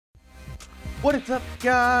What is up,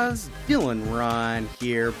 guys? Dylanrhyne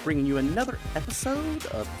here, bringing you another episode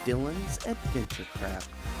of Dylan's AdventureCraft.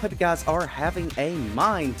 Hope you guys are having a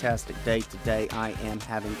mind-tastic day today. I am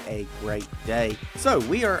having a great day. So,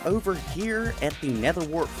 we are over here at the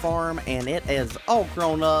Netherwart farm, and it is all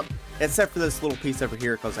grown up, except for this little piece over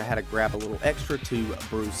here, because I had to grab a little extra to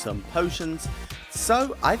brew some potions.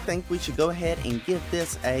 So, I think we should go ahead and give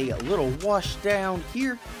this a little wash down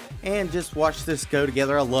here, and just watch this go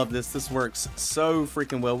together. I love this. This works so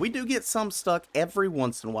freaking well. We do get some stuck every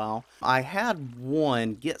once in a while. I had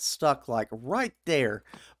one get stuck like right there,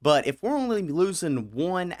 but if we're only losing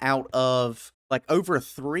one out of like over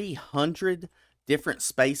 300 different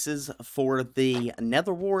spaces for the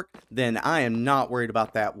Netherwart, then I am not worried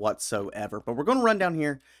about that whatsoever. But we're going to run down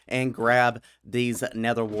here and grab these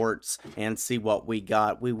Netherwarts and see what we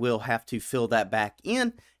got. We will have to fill that back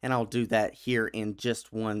in, and I'll do that here in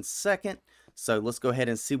just 1 second. So let's go ahead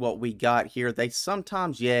and see what we got here. They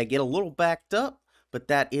sometimes, yeah, get a little backed up, but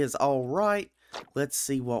that is all right. Let's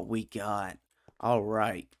see what we got. All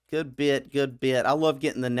right. Good bit, good bit. I love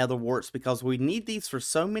getting the Netherwarts because we need these for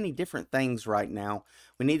so many different things right now.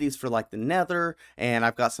 We need these for like the Nether, and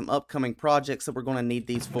I've got some upcoming projects that we're going to need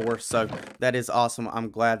these for, so that is awesome.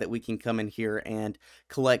 I'm glad that we can come in here and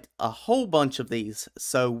collect a whole bunch of these.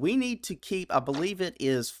 So we need to keep, I believe it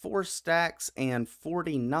is 4 stacks and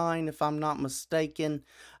 49 if I'm not mistaken.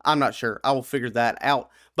 I'm not sure. I will figure that out.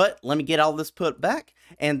 But let me get all this put back,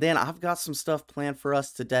 and then I've got some stuff planned for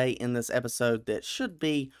us today in this episode that should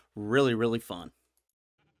be really fun.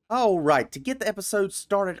 Alright, to get the episode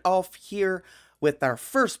started off here with our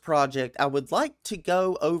first project, I would like to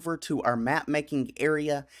go over to our map making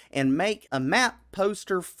area and make a map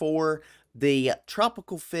poster for the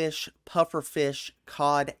tropical fish, pufferfish,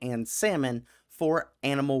 cod, and salmon for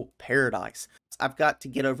Animal Paradise. I've got to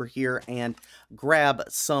get over here and grab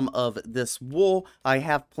some of this wool. I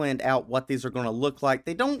have planned out what these are going to look like.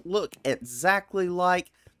 They don't look exactly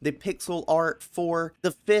like the pixel art for the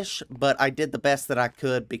fish, but I did the best that I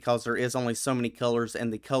could because there is only so many colors,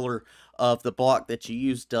 and the color of the block that you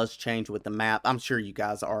use does change with the map. I'm sure you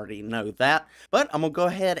guys already know that, but I'm gonna go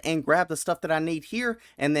ahead and grab the stuff that I need here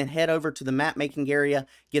and then head over to the map making area,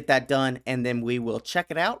 get that done, and then we will check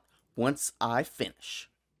it out once I finish.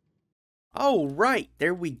 Alright,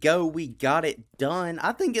 there we go, we got it done.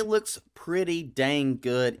 I think it looks pretty dang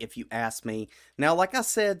good if you ask me. Now, like I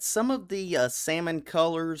said, some of the salmon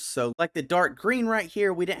colors, so like the dark green right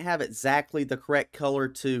here, we didn't have exactly the correct color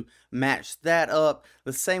to match that up.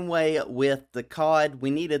 The same way with the cod, we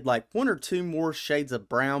needed like 1 or 2 more shades of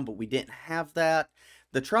brown, but we didn't have that.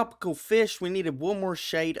 The tropical fish, we needed 1 more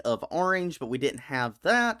shade of orange, but we didn't have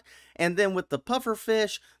that. And then with the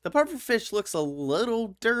pufferfish looks a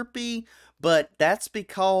little derpy, but that's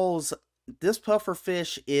because this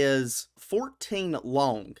pufferfish is 14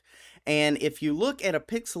 long. And if you look at a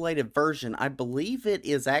pixelated version, I believe it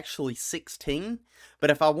is actually 16. But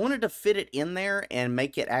if I wanted to fit it in there and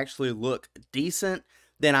make it actually look decent,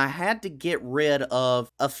 then I had to get rid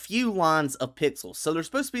of a few lines of pixels. So there's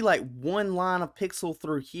supposed to be like 1 line of pixel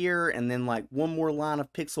through here, and then like 1 more line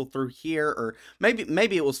of pixel through here, or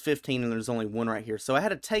maybe it was 15 and there's only 1 right here. So I had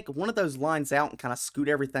to take one of those lines out and kind of scoot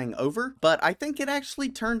everything over, but I think it actually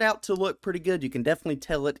turned out to look pretty good. You can definitely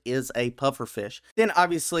tell it is a pufferfish. Then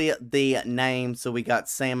obviously the name, so we got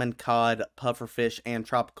salmon, cod, pufferfish, and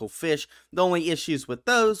tropical fish. The only issues with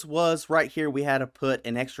those was right here we had to put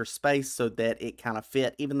an extra space so that it kind of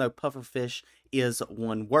fit. Even though pufferfish is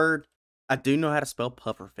 1 word, I do know how to spell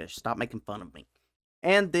pufferfish. Stop making fun of me.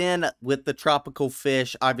 And then with the tropical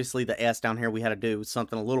fish, obviously the S down here we had to do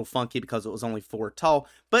something a little funky because it was only 4 tall,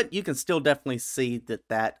 but you can still definitely see that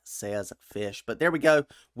that says fish. But there we go.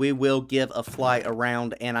 We will give a fly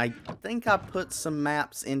around, and I think I put some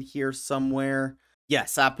maps in here somewhere.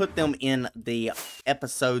 Yes, I put them in the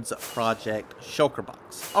episodes project shulker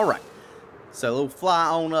box. All right. So we'll fly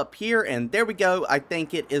on up here, and there we go. I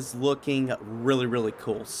think it is looking really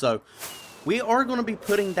cool. So we are going to be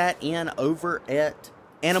putting that in over at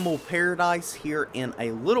Animal Paradise here in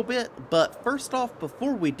a little bit. But first off,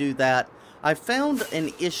 before we do that, I found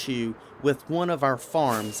an issue with one of our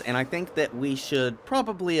farms, and I think that we should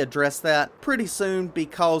probably address that pretty soon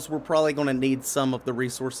because we're probably going to need some of the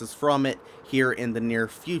resources from it here in the near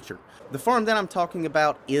future. The farm that I'm talking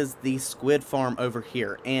about is the squid farm over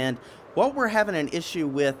here, and what we're having an issue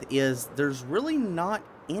with is there's really not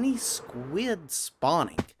any squid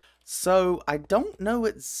spawning. So I don't know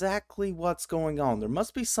exactly what's going on. There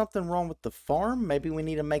must be something wrong with the farm. Maybe we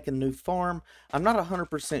need to make a new farm. I'm not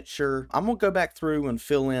 100% sure. I'm going to go back through and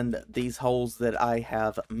fill in these holes that I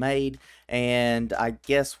have made, and I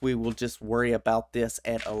guess we will just worry about this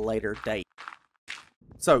at a later date.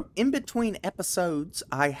 So, in between episodes,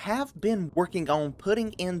 I have been working on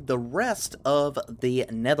putting in the rest of the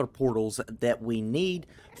nether portals that we need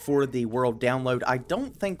for the world download. I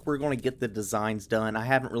don't think we're going to get the designs done. I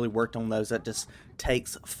haven't really worked on those. That just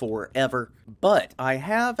takes forever. But I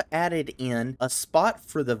have added in a spot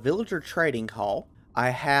for the villager trading hall.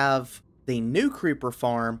 I have the new creeper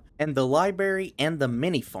farm, and the library, and the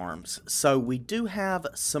mini farms. So we do have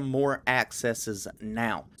some more accesses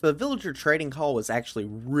now. So the villager trading hall is actually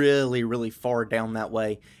really far down that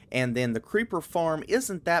way, and then the creeper farm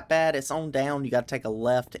isn't that bad. It's on down. You got to take a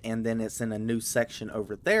left, and then it's in a new section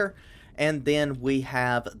over there. And then we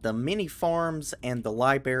have the mini farms and the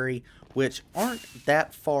library, which aren't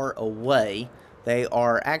that far away. They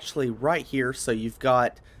are actually right here. So you've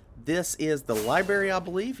got, this is the library, I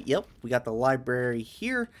believe. Yep, we got the library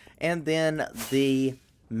here, and then the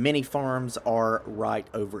mini farms are right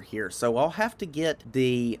over here. So I'll have to get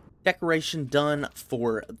the decoration done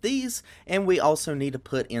for these, and we also need to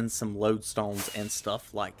put in some lodestones and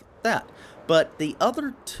stuff like that. But the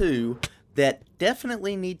other two that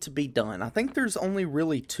definitely need to be done, I think there's only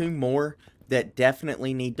really two more that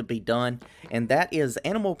definitely need to be done, and that is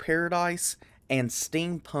Animal Paradise and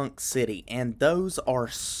Steampunk City, and those are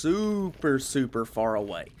super far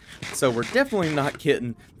away. So we're definitely not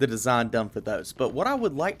getting the design done for those. But what I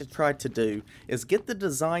would like to try to do is get the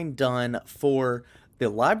design done for the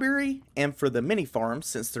library and for the mini farms,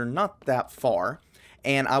 since they're not that far.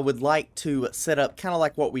 And I would like to set up kind of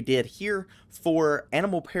like what we did here for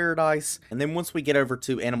Animal Paradise. And then once we get over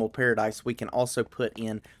to Animal Paradise, we can also put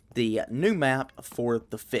in the new map for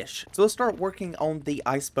the fish. So let's start working on the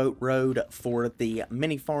Iceboat Road for the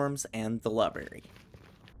mini farms and the library.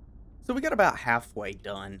 So we got about halfway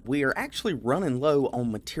done. We are actually running low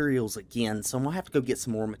on materials again, so I'm gonna have to go get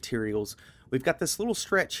some more materials. We've got this little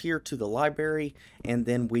stretch here to the library, and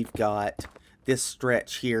then we've got this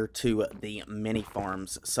stretch here to the mini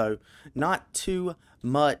farms. So not too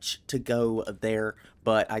much to go there,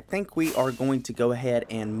 but I think we are going to go ahead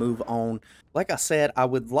and move on. Like I said, I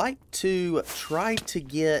would like to try to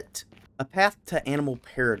get a path to Animal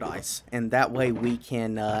Paradise, and that way we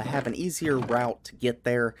can have an easier route to get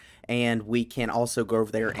there, and we can also go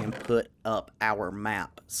over there and put up our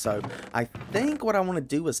map. So I think what I want to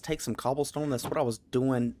do is take some cobblestone. That's what I was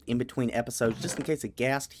doing in between episodes, just in case a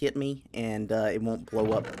ghast hit me and it won't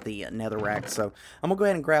blow up the netherrack. So I'm gonna go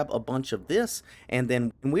ahead and grab a bunch of this, and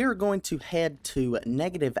then we are going to head to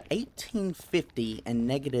negative 1850 and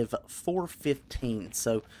negative 415.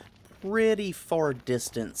 So pretty far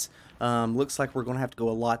distance. Looks like we're going to have to go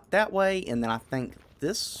a lot that way, and then I think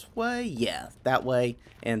this way, yeah, that way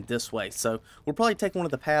and this way. So we'll probably take one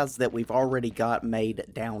of the paths that we've already got made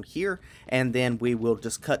down here, and then we will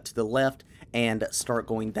just cut to the left and start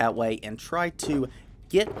going that way and try to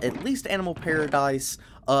get at least Animal Paradise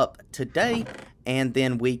up today, and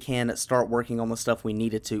then we can start working on the stuff we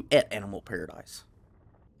needed to at Animal Paradise.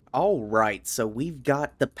 Alright, so we've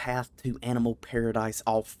got the path to Animal Paradise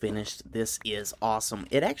all finished. This is awesome.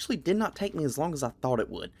 It actually did not take me as long as I thought it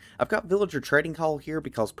would. I've got Villager Trading Hall here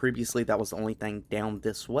because previously that was the only thing down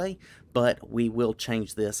this way, but we will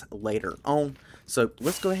change this later on. So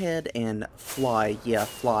let's go ahead and fly. Yeah,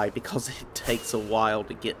 fly, because it takes a while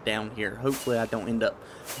to get down here. Hopefully I don't end up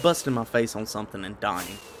busting my face on something and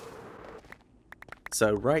dying.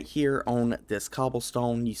 So right here on this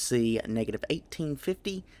cobblestone, you see negative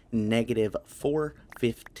 1850, negative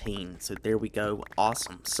 415. So there we go.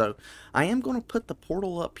 Awesome. So I am going to put the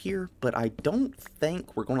portal up here, but I don't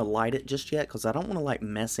think we're going to light it just yet because I don't want to like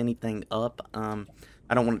mess anything up. I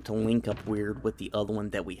don't want it to link up weird with the other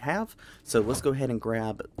one that we have. So let's go ahead and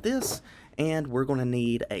grab this, and we're going to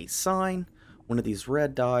need a sign, one of these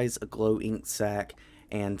red dyes, a glow ink sac,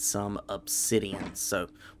 and some obsidian. So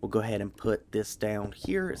we'll go ahead and put this down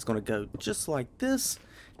here. It's going to go just like this,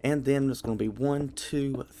 and then it's going to be 1,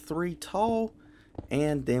 2, 3 tall,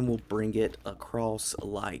 and then we'll bring it across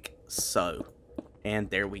like so. And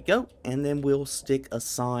there we go. And then we'll stick a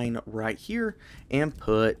sign right here and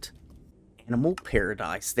put Animal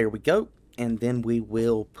Paradise. There we go. And then we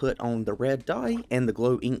will put on the red dye and the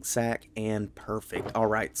glow ink sac, and perfect.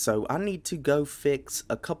 Alright, so I need to go fix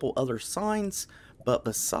a couple other signs, but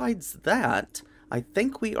besides that, I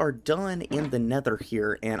think we are done in the nether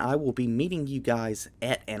here, and I will be meeting you guys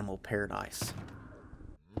at Animal Paradise.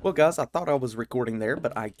 Well guys, I thought I was recording there,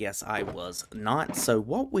 but I guess I was not. So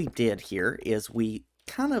what we did here is we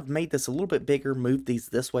kind of made this a little bit bigger, moved these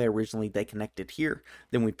this way. Originally they connected here,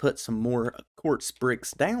 then we put some more quartz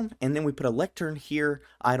bricks down, and then we put a lectern here,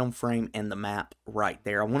 item frame, and the map right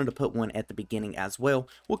there. I wanted to put one at the beginning as well.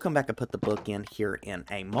 We'll come back and put the book in here in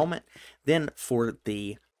a moment. Then for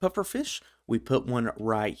the pufferfish, we put one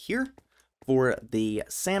right here. For the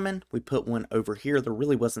salmon, we put one over here. There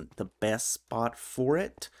really wasn't the best spot for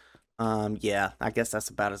it. Yeah, I guess that's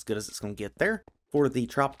about as good as it's going to get there. For the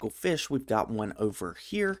tropical fish, we've got one over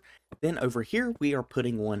here. Then over here, we are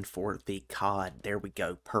putting one for the cod. There we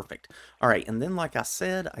go. Perfect. All right, and then like I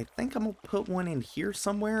said, I think I'm going to put one in here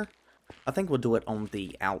somewhere. I think we'll do it on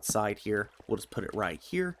the outside here. We'll just put it right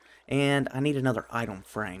here. And I need another item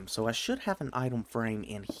frame. So I should have an item frame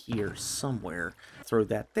in here somewhere. Throw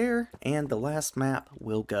that there. And the last map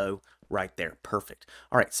will go right there. Perfect.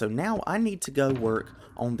 All right, so now I need to go work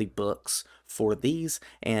on the books for these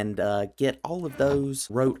and get all of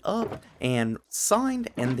those wrote up and signed.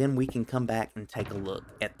 And then we can come back and take a look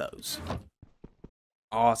at those.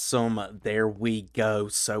 Awesome, there we go.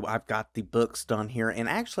 So I've got the books done here, and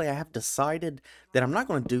actually I have decided that I'm not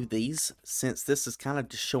going to do these since this is kind of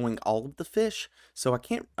just showing all of the fish. So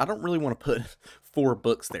I don't really want to put 4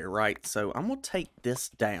 books there, right? So I'm going to take this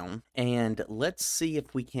down, and let's see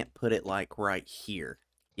if we can't put it like right here.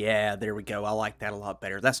 Yeah, there we go. I like that a lot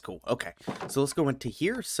better. That's cool. Okay, so let's go into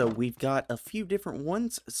here. So we've got a few different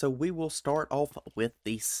ones. So we will start off with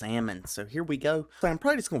the salmon. So here we go. So I'm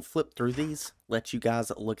probably just going to flip through these, let you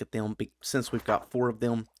guys look at them since we've got 4 of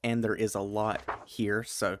them and there is a lot here.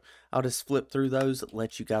 So I'll just flip through those,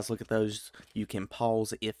 let you guys look at those. You can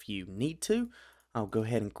pause if you need to. I'll go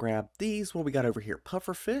ahead and grab these. What we got over here?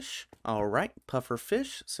 Pufferfish. All right,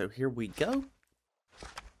 pufferfish. So here we go.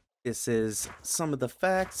 This is some of the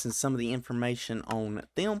facts and some of the information on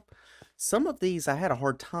them. Some of these, I had a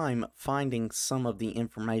hard time finding some of the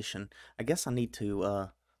information. I guess I need to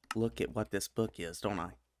look at what this book is, don't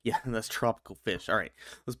I? Yeah, that's tropical fish. All right,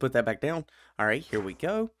 let's put that back down. All right, here we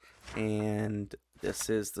go. And this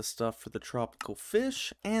is the stuff for the tropical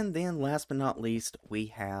fish. And then last but not least, we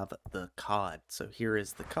have the cod. So here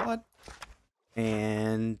is the cod.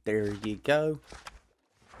 And there you go.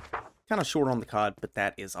 Kind of short on the cod, but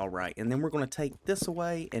that is all right. And then we're going to take this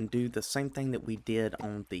away and do the same thing that we did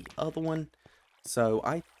on the other one. So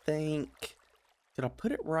I think, did I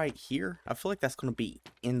put it right here? I feel like that's going to be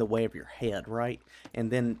in the way of your head, right?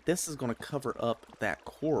 And then this is going to cover up that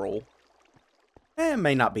coral. It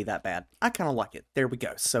may not be that bad. I kind of like it. There we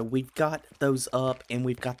go. So we've got those up and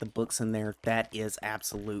we've got the books in there. That is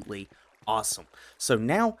absolutely awesome. So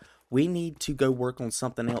now we need to go work on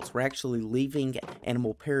something else. We're actually leaving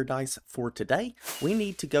Animal Paradise for today. We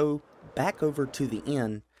need to go back over to the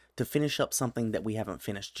inn to finish up something that we haven't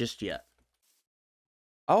finished just yet.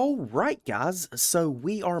 Alright guys, so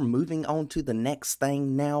we are moving on to the next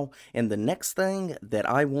thing now, and the next thing that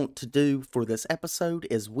I want to do for this episode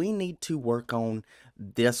is we need to work on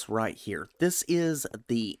this right here. This is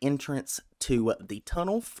the entrance to the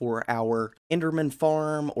tunnel for our Enderman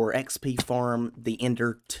farm or XP farm, the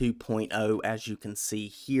Ender 2.0, as you can see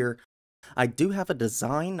here. I do have a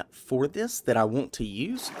design for this that I want to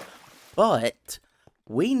use, but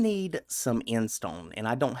we need some endstone, and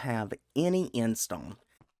I don't have any endstone.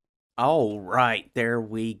 Alright, there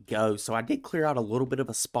we go. So I did clear out a little bit of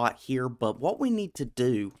a spot here, but what we need to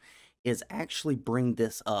do is actually bring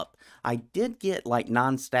this up. I did get like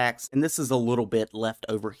 9 stacks, and this is a little bit left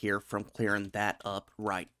over here from clearing that up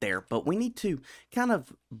right there. But we need to kind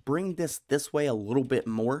of bring this way a little bit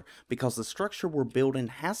more, because the structure we're building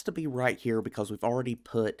has to be right here, because we've already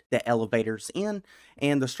put the elevators in,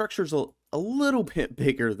 and the structure's a little bit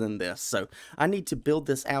bigger than this. So I need to build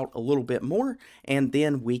this out a little bit more, and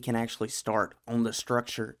then we can actually start on the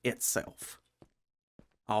structure itself.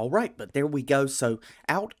 Alright, but there we go. So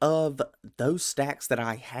out of those stacks that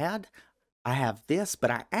I have this, but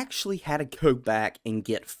I actually had to go back and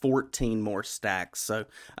get 14 more stacks. So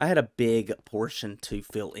I had a big portion to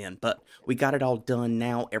fill in, but we got it all done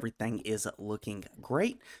now. Everything is looking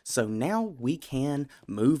great. So now we can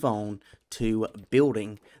move on to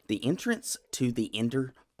building the entrance to the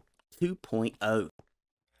Ender 2.0.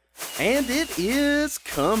 And it is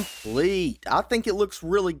complete. I think it looks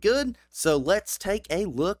really good. So let's take a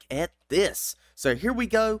look at this. So here we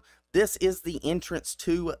go. This is the entrance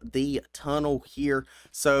to the tunnel here.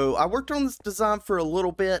 So I worked on this design for a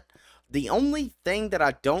little bit. The only thing that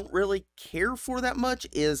I don't really care for that much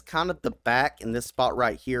is kind of the back in this spot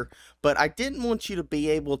right here. but I didn't want you to be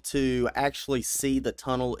able to actually see the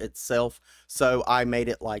tunnel itself, so I made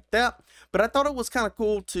it like that. But I thought it was kind of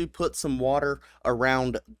cool to put some water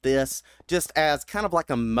around this, just as kind of like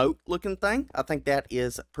a moat looking thing. I think that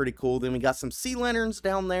is pretty cool. Then we got some sea lanterns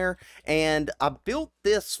down there, and I built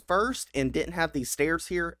this first and didn't have these stairs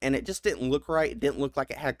here, and it just didn't look right. It didn't look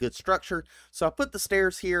like it had good structure, so I put the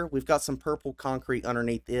stairs here. We've got some purple concrete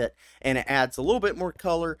underneath it, and it adds a little bit more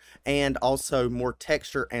color and also more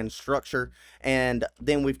texture and structure. And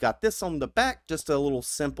then we've got this on the back, just a little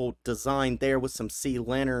simple design there with some sea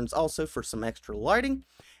lanterns also for some extra lighting.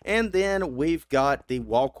 And then we've got the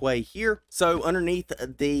walkway here. So underneath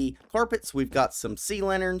the carpets, we've got some sea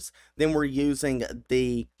lanterns. Then we're using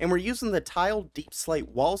the tiled deep slate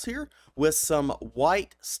walls here with some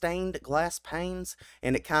white stained glass panes,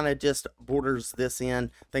 and it kind of just borders this in.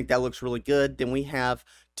 I think that looks really good. Then we have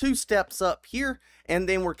 2 steps up here, and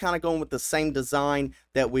then we're kind of going with the same design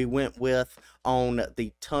that we went with on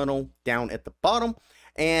the tunnel down at the bottom.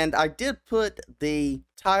 And I did put the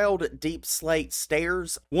tiled deep slate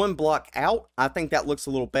stairs 1 block out. I think that looks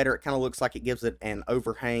a little better. It kind of looks like it gives it an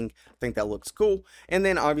overhang. I think that looks cool. And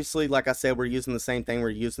then obviously, like I said, we're using the same thing. We're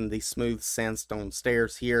using the smooth sandstone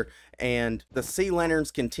stairs here, and the sea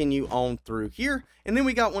lanterns continue on through here. And then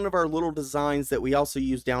we got one of our little designs that we also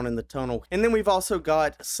use down in the tunnel. And then we've also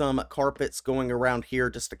got some carpets going around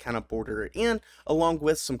here just to kind of border it in, along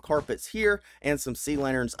with some carpets here and some sea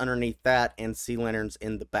lanterns underneath that and sea lanterns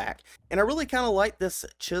in the back. And I really kind of like this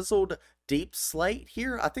chiseled deep slate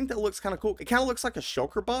here. I think that looks kind of cool. It kind of looks like a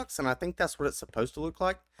shulker box, and I think that's what it's supposed to look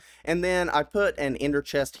like. And then I put an ender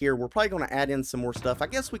chest here. We're probably going to add in some more stuff. I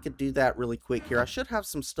guess we could do that really quick here. I should have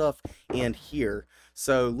some stuff in here.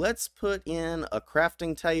 So let's put in a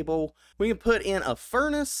crafting table. We can put in a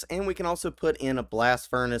furnace, and we can also put in a blast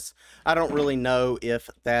furnace. I don't really know if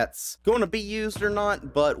that's going to be used or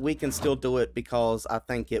not, but we can still do it because I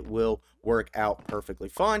think it will work out perfectly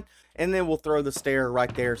fine. And then we'll throw the stair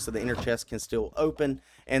right there so the inner chest can still open,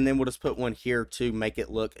 and then we'll just put one here to make it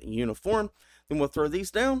look uniform. Then we'll throw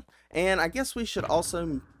these down, and I guess we should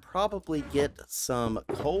also probably get some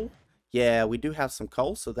coal. Yeah, we do have some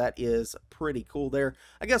coal, so that is pretty cool there.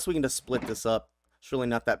 I guess we can just split this up. It's really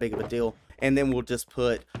not that big of a deal. And then we'll just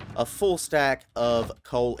put a full stack of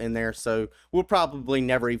coal in there, so we'll probably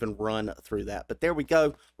never even run through that. But there we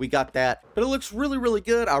go. We got that. But it looks really, really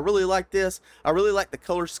good. I really like this. I really like the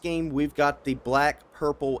color scheme. We've got the black,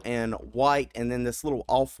 purple, and white, and then this little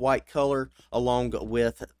off-white color along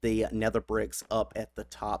with the nether bricks up at the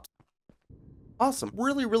top. Awesome.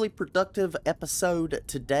 Really, really productive episode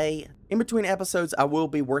today. In between episodes, I will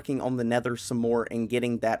be working on the nether some more and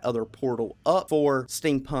getting that other portal up for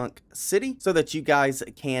Steampunk City so that you guys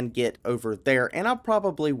can get over there. And I'll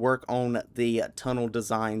probably work on the tunnel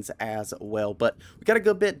designs as well. But we got a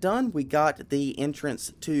good bit done. We got the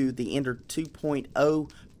entrance to the Ender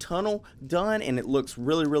 2.0 tunnel done, and it looks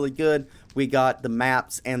really, really good. We got the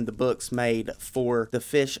maps and the books made for the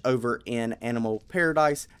fish over in Animal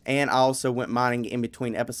Paradise, and I also went mining in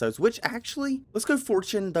between episodes, which actually, let's go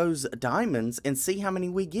fortune those diamonds and see how many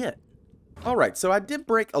we get. Alright, so I did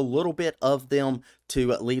break a little bit of them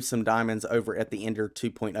to leave some diamonds over at the Ender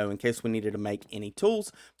 2.0 in case we needed to make any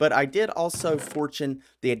tools, but I did also fortune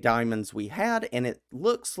the diamonds we had, and it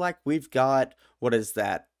looks like we've got, what is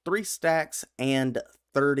that, 3 stacks and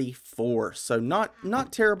 34. So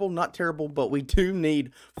not terrible, but we do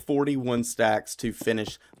need 41 stacks to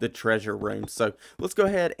finish the treasure room. So let's go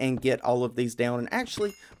ahead and get all of these down, and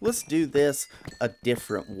actually let's do this a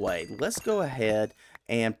different way. Let's go ahead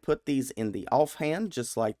and put these in the offhand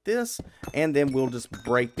just like this, and then we'll just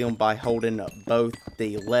break them by holding both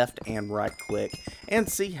the left and right click and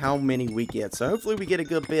see how many we get. So hopefully we get a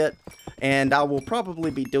good bit, and I will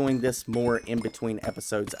probably be doing this more in between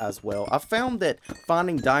episodes as well. I found that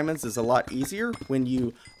finding diamonds is a lot easier when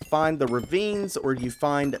you find the ravines or you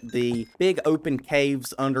find the big open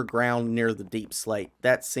caves underground near the deep slate.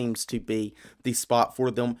 That seems to be the spot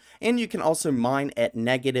for them. And you can also mine at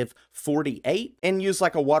 -48 and use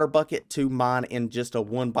like a water bucket to mine in just a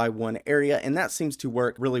 1x1 area, and that seems to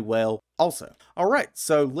work really well also. Alright,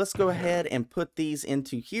 so let's go ahead and put these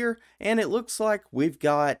into here, and it looks like we've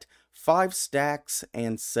got 5 stacks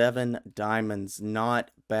and 7 diamonds. Not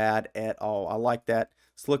bad at all. I like that.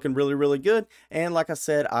 It's looking really, really good. And like I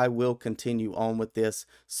said, I will continue on with this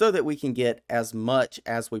so that we can get as much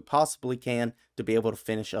as we possibly can to be able to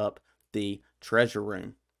finish up the treasure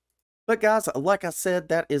room. But guys, like I said,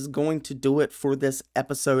 that is going to do it for this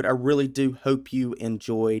episode. I really do hope you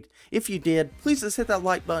enjoyed. If you did, please just hit that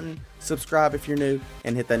like button, subscribe if you're new,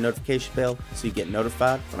 and hit that notification bell so you get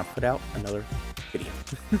notified when I put out another video.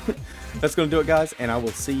 That's going to do it, guys, and I will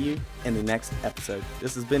see you in the next episode.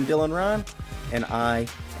 This has been Dylanrhyne, and I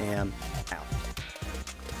am out.